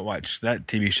Parenthood. If you don't watch that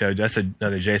TV show, that's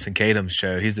another Jason Kadam's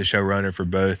show. He's the showrunner for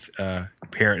both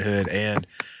Parenthood and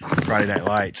Friday Night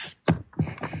Lights.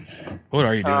 What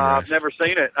are you doing, Russ? I've never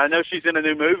seen it. I know she's in a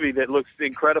new movie that looks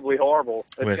incredibly horrible.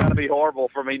 It's got to be horrible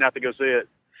for me not to go see it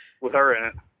with her in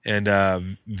it.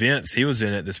 And Vince, he was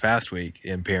in it this past week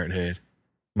in Parenthood.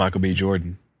 Michael B.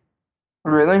 Jordan.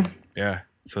 Really? Yeah.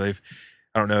 So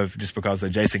I don't know if just because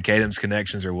of Jason Kadam's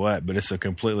connections or what, but it's a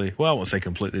completely, I won't say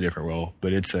completely different role,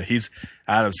 but he's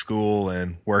out of school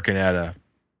and working at a,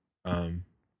 I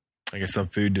guess some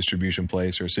food distribution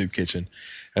place or a soup kitchen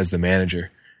as the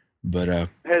manager. But has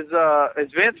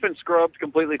Vince been scrubbed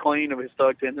completely clean of his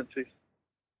thug tendencies?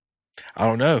 I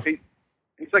don't know.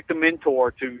 He's like the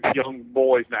mentor to young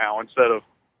boys now instead of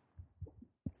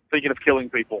thinking of killing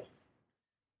people.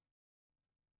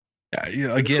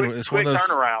 Again, it's one of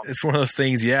those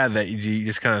things, that you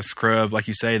just kind of scrub, like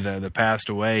you say, the past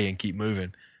away and keep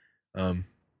moving, and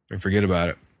forget about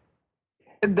it.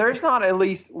 There's not at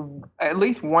least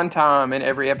one time in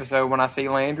every episode when I see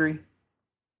Landry.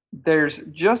 There's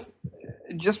just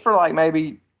for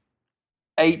maybe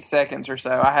 8 seconds or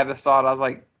so, I had this thought. I was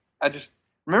like,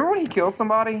 remember when he killed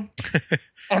somebody?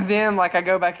 And then I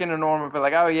go back into normal,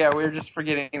 but oh yeah, we were just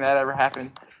forgetting that ever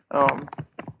happened.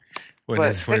 When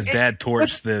his dad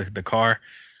torched the car.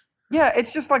 Yeah,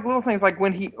 it's just little things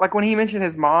when he mentioned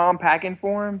his mom packing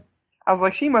for him. I was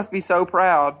like, she must be so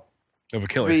proud of a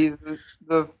killer. To be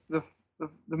the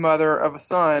the mother of a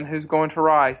son who's going to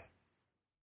Rice,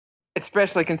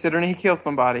 especially considering he killed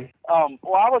somebody.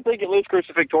 Well, I would think at least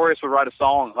Christian Victorious would write a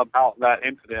song about that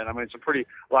incident. I mean, it's a pretty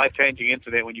life-changing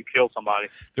incident when you kill somebody.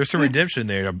 There's some redemption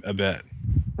there, I bet.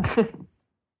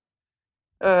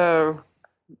 Oh.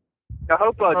 I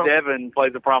hope Devin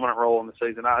plays a prominent role in the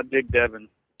season. I dig Devin.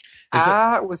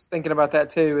 I was thinking about that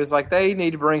too. Is like they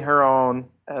need to bring her on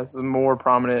as a more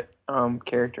prominent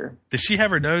character. Did she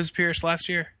have her nose pierced last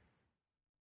year?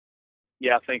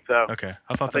 Yeah, I think so. Okay,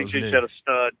 I thought that think was she new. said a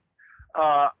stud.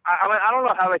 I mean, I don't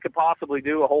know how they could possibly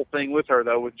do a whole thing with her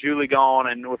though, with Julie gone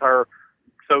and with her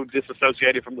so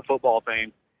disassociated from the football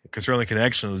team. Because her only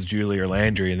connection was Julie or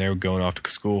Landry, and they were going off to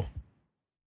school.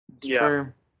 It's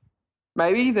true.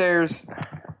 Maybe there's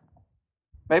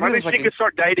Maybe she could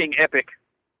start dating Epic.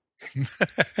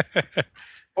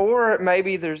 Or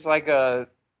maybe there's like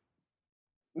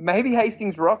maybe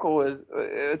Hastings Ruckle is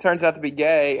it turns out to be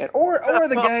gay, and or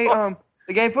the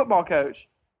gay football coach.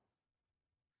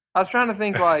 I was trying to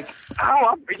think like they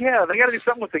got to do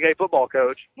something with the gay football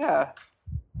coach. Yeah,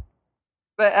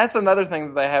 but that's another thing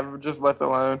that they have just left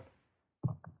alone.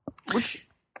 Which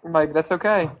maybe that's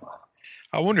okay.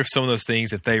 I wonder if some of those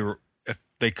things, if they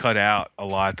cut out a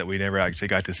lot that we never actually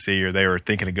got to see, or they were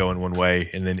thinking of going one way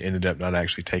and then ended up not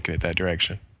actually taking it that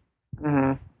direction.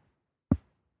 Mm-hmm.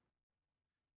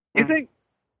 Do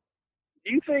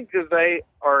you think that they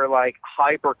are like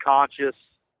hyper conscious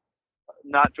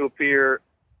not to appear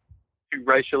to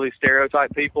racially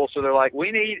stereotype people? So they're like,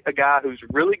 we need a guy who's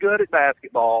really good at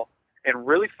basketball and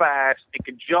really fast and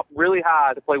can jump really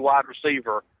high to play wide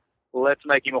receiver. Let's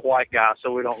make him a white guy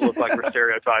so we don't look like we're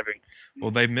stereotyping. Well,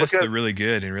 they missed the really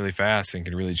good and really fast and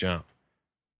can really jump.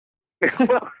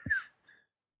 Well,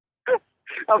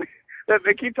 I mean,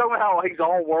 they keep talking about how he's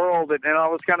all world and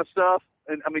all this kind of stuff.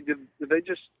 And I mean, did they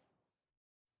just?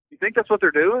 You think that's what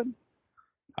they're doing?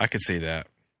 I could see that,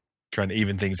 trying to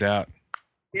even things out.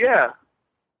 Yeah.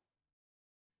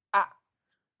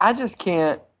 I just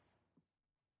can't.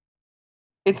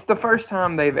 It's the first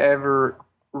time they've ever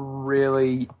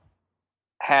really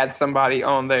had somebody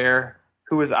on there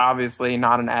who was obviously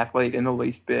not an athlete in the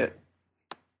least bit.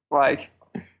 Like,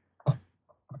 I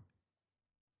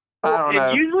don't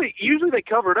know. Usually they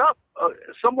cover it up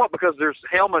somewhat because there's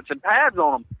helmets and pads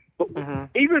on them. But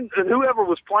even whoever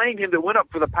was playing him that went up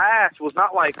for the pass was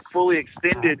not like fully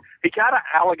extended. He kind of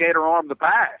alligator armed the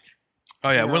pass. Oh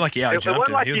yeah, it wasn't like he out jumped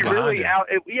him. He was behind him.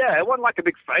 It wasn't like a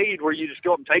big fade where you just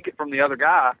go up and take it from the other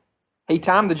guy. He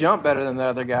timed the jump better than the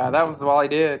other guy. That was all he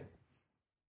did.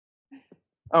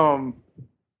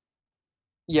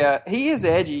 Yeah, he is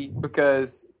edgy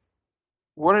because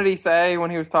what did he say when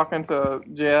he was talking to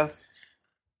Jess?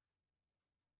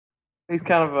 He's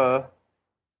kind of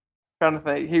trying to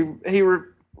think. He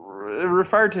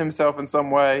referred to himself in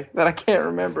some way that I can't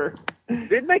remember.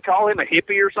 Didn't they call him a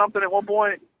hippie or something at one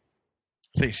point?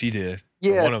 I think she did.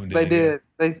 Yes, one of them they did.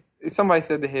 Somebody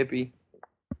said the hippie.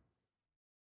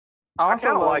 I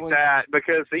kind of like that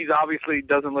because he's obviously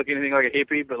doesn't look anything like a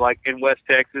hippie, but like in West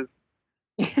Texas,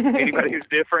 anybody who's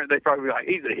different, they probably be like,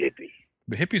 he's a hippie.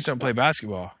 But hippies don't play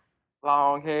basketball.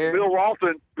 Long hair. Bill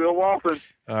Walton.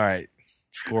 All right,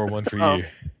 score one for you.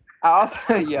 I also,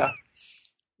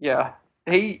 yeah.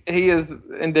 He is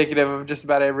indicative of just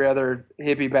about every other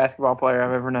hippie basketball player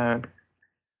I've ever known.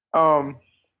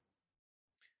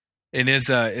 And is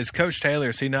Coach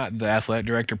Taylor, is he not the athletic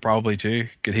director probably too?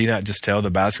 Could he not just tell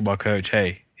the basketball coach,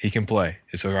 hey, he can play.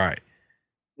 It's all right.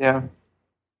 Yeah.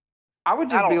 I would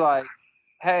just be like,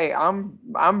 hey, I'm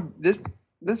this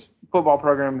football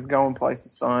program is going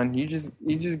places, son. You just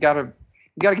gotta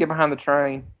get behind the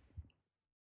train.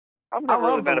 I've never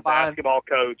really been a basketball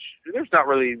coach. There's not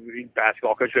really a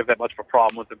basketball coach who have that much of a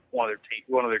problem with one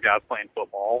of their guys playing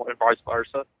football and vice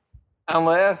versa.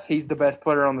 Unless he's the best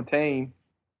player on the team.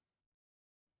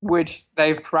 Which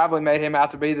they've probably made him out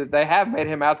to be, that they have made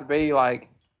him out to be like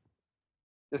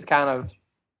this kind of,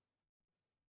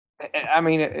 I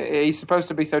mean, he's supposed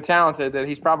to be so talented that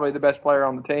he's probably the best player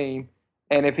on the team.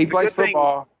 And if he plays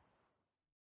football,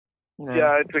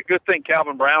 yeah, it's a good thing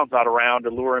Calvin Brown's not around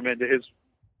to lure him into his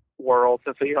world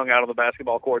since he hung out on the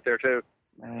basketball court there too.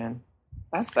 Man,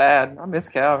 that's sad. I miss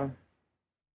Calvin.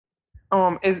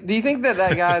 Do you think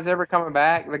that guy is ever coming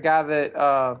back? The guy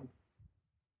that,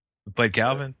 played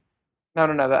Calvin? No,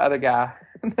 the other guy.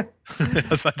 I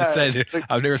was about to say,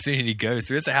 I've never seen any ghosts.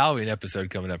 There's a Halloween episode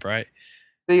coming up, right?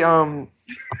 The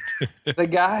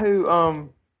guy who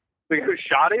the guy who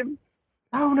shot him?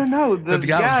 No. The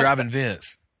guy was driving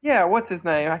Vince. Yeah, what's his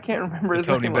name? I can't remember his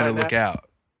name. Tony better look out.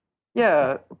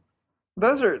 Yeah,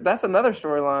 that's another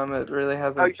storyline that really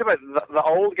hasn't. Oh, you talking about the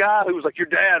old guy who was like, your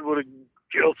dad would have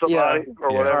killed somebody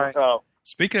or Yeah. whatever. Right. Oh,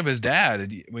 Speaking of his dad,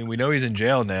 I mean, we know he's in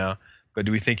jail now, but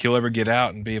do we think he'll ever get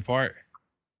out and be a part?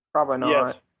 Probably not.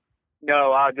 yes.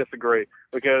 No, I disagree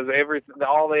because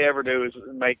all they ever do is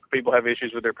make people have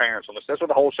issues with their parents on this. That's what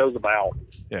the whole show's about.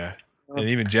 Yeah. And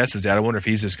even Jess's dad, I wonder if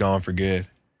he's just gone for good.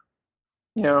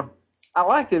 Yeah, I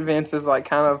like that Vince is like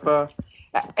kind of.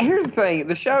 Here's the thing: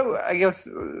 the show, I guess,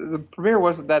 the premiere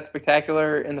wasn't that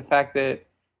spectacular in the fact that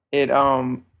it.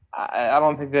 I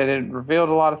don't think that it revealed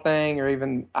a lot of things, or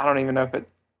even I don't even know if it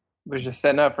was just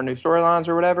setting up for new storylines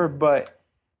or whatever. But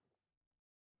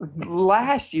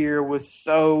last year was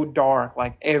so dark,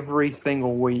 like every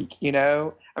single week. You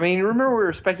know, I mean, remember we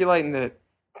were speculating that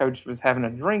Coach was having a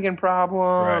drinking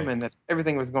problem Right. and that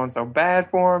everything was going so bad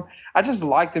for him. I just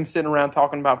liked him sitting around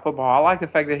talking about football. I like the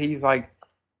fact that he's like,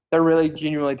 they're really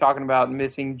genuinely talking about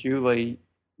missing Julie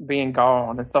being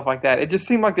gone and stuff like that. It just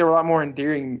seemed like there were a lot more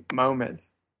endearing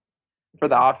moments for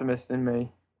the optimist in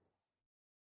me.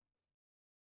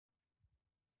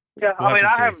 Yeah, We'll I mean,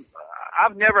 have to see.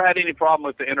 I've never had any problem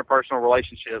with the interpersonal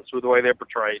relationships with the way they're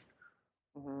portrayed.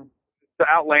 Mm-hmm. The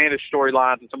outlandish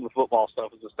storylines and some of the football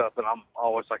stuff is the stuff that I'm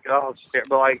always like, oh, it's scary.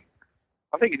 But like,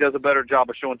 I think he does a better job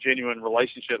of showing genuine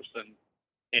relationships than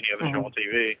any other show on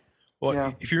TV. Well,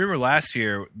 Yeah. if you remember last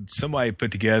year, somebody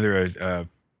put together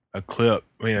a clip,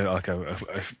 like a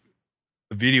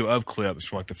video of clips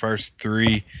from like the first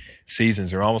 3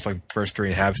 seasons, or almost like the first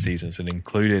 3.5 seasons, and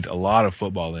included a lot of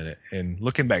football in it. And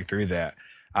looking back through that,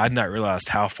 I had not realized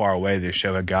how far away this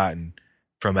show had gotten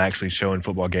from actually showing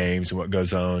football games and what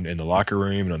goes on in the locker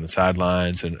room and on the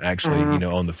sidelines and actually,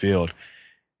 on the field.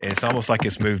 And it's almost like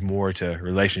it's moved more to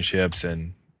relationships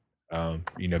and,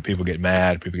 people get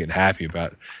mad, people getting happy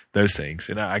about those things.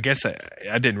 And I guess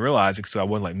I didn't realize it, so I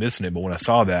wasn't like missing it. But when I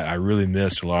saw that, I really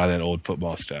missed a lot of that old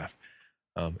football stuff.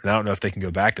 And I don't know if they can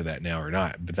go back to that now or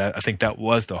not. But I think that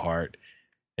was the heart.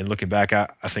 And looking back, I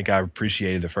think I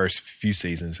appreciated the first few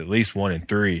seasons, at least 1 and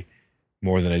 3,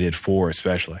 more than I did 4,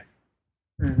 especially.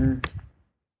 Mm-hmm.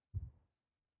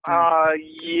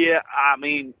 Yeah, I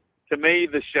mean, to me,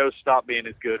 the show stopped being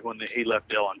as good when he left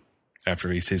Dillon.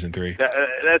 After season 3.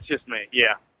 That's just me,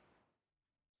 yeah.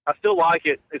 I still like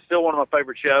it. It's still one of my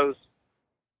favorite shows.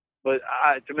 But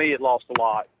to me, it lost a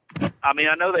lot. I mean,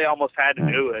 I know they almost had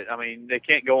to do it. I mean, they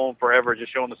can't go on forever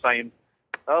just showing the same,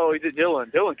 oh, he's at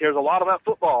Dillon. Dillon cares a lot about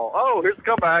football. Oh, here's the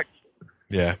comeback.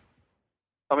 Yeah.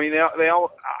 I mean, I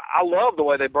love the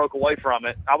way they broke away from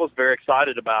it. I was very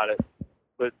excited about it.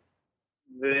 But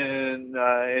then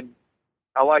and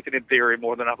I liked it in theory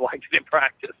more than I've liked it in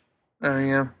practice. Oh,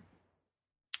 yeah.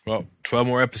 Well, 12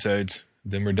 more episodes,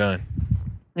 then we're done.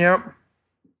 Yep.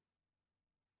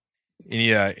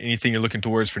 Anything you're looking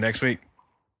towards for next week?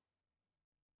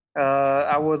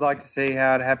 I would like to see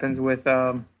how it happens with.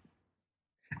 I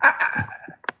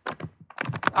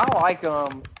like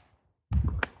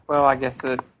Well, I guess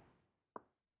that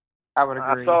I would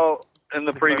agree. I saw in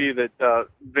the preview that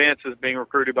Vince is being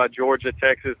recruited by Georgia,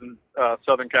 Texas, and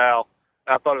Southern Cal.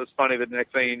 I thought it was funny that the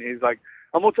next scene he's like,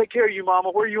 "I'm gonna take care of you,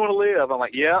 Mama. Where do you want to live?" I'm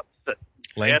like, "Yep,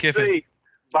 Lane Kiffin. SC,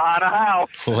 behind a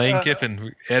house." Lane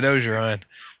Kiffin, Ed Ogeron.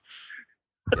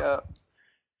 Yeah.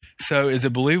 So is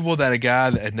it believable that a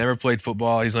guy that had never played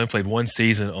football, he's only played 1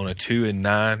 season on a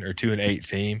 2-9 or 2-8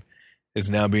 team, is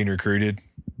now being recruited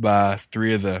by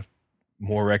 3 of the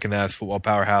more recognized football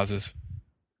powerhouses?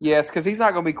 Yes, because he's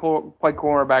not going to be play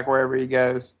cornerback wherever he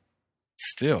goes.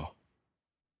 Still.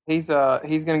 He's going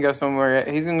to go somewhere.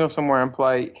 He's going to go somewhere and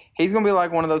play. He's going to be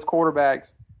like one of those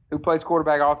quarterbacks who plays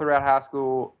quarterback all throughout high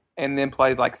school and then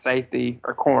plays like safety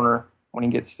or corner when he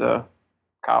gets to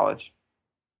college.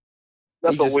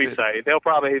 That's He what just we said- say. They'll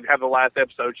probably have the last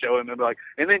episode show him and be like,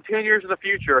 and then 10 years in the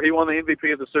future, he won the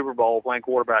MVP of the Super Bowl playing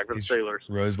quarterback for the He's Steelers.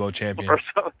 Rose Bowl champion. Or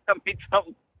something. I mean,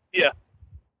 something. Yeah.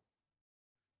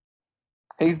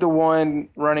 He's the one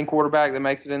running quarterback that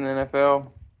makes it in the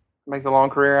NFL, makes a long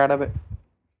career out of it.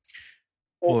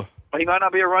 Well, He might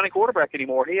not be a running quarterback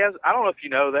anymore. He has, I don't know if you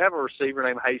know, they have a receiver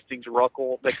named Hastings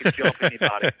Ruckle that can jump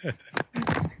anybody.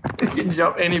 He can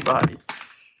jump anybody.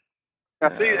 I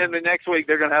see, and the next week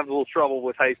they're going to have a little trouble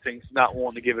with Hastings not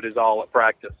wanting to give it his all at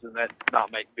practice, and that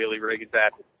not make Billy Riggins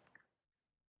happy.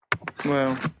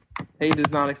 Well, he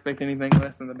does not expect anything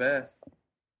less than the best.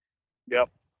 Yep.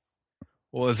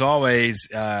 Well, as always,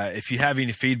 if you have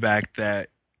any feedback that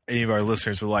any of our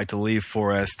listeners would like to leave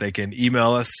for us, they can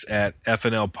email us at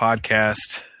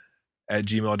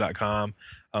fnlpodcast@gmail.com.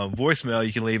 Voicemail,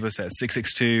 you can leave us at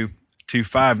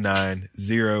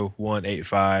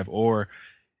 662-259-0185, or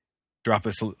drop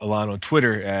us a line on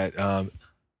Twitter at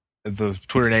the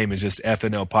Twitter name is just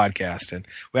FNL Podcast. And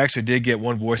we actually did get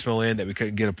one voicemail in that we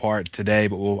couldn't get apart today,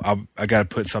 but I got to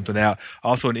put something out.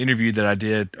 Also, an interview that I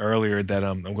did earlier that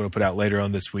I'm going to put out later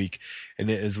on this week. And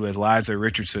it is with Liza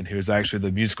Richardson, who is actually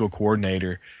the musical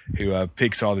coordinator who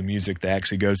picks all the music that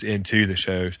actually goes into the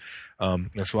shows.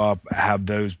 That's why I'll have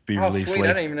those be released sweet.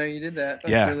 later. I didn't even know you did that.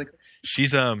 That's yeah. really cool.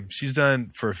 She's done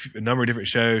for a number of different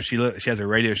shows. She has a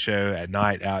radio show at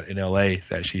night out in LA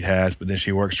that she has, but then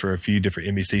she works for a few different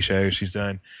NBC shows. She's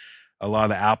done a lot of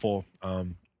the Apple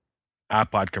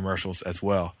iPod commercials as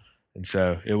well, and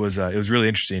so it was really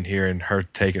interesting hearing her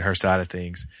taking her side of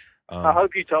things. I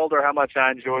hope you told her how much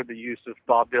I enjoyed the use of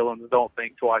Bob Dylan's "Don't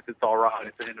Think Twice, It's All Right"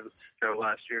 at the end of the show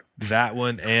last year. That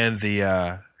one and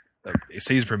the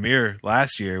season premiere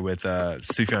last year with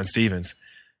Sufjan Stevens,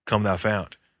 "Come Thou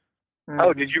Fount."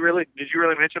 Oh, did you really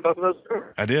mention both of those?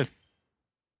 I did.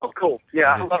 Oh, cool.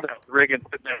 Yeah, I love that. Riggin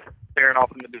sitting there staring off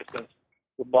in the distance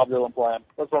with Bob Dylan playing.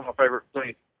 That's one of my favorite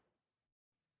scenes.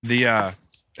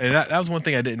 And that was one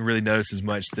thing I didn't really notice as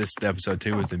much this episode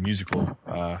too, was the musical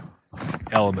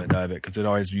element of it, because it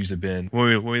always usually been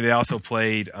when they also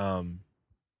played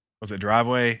was it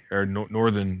Driveway or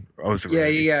Northern?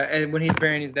 Yeah, and when he's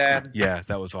burying his dad. Yeah,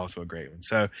 that was also a great one.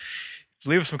 So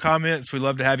leave us some comments. We'd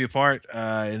love to have you a part,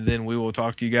 and then we will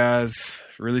talk to you guys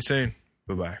really soon.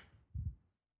 Bye-bye.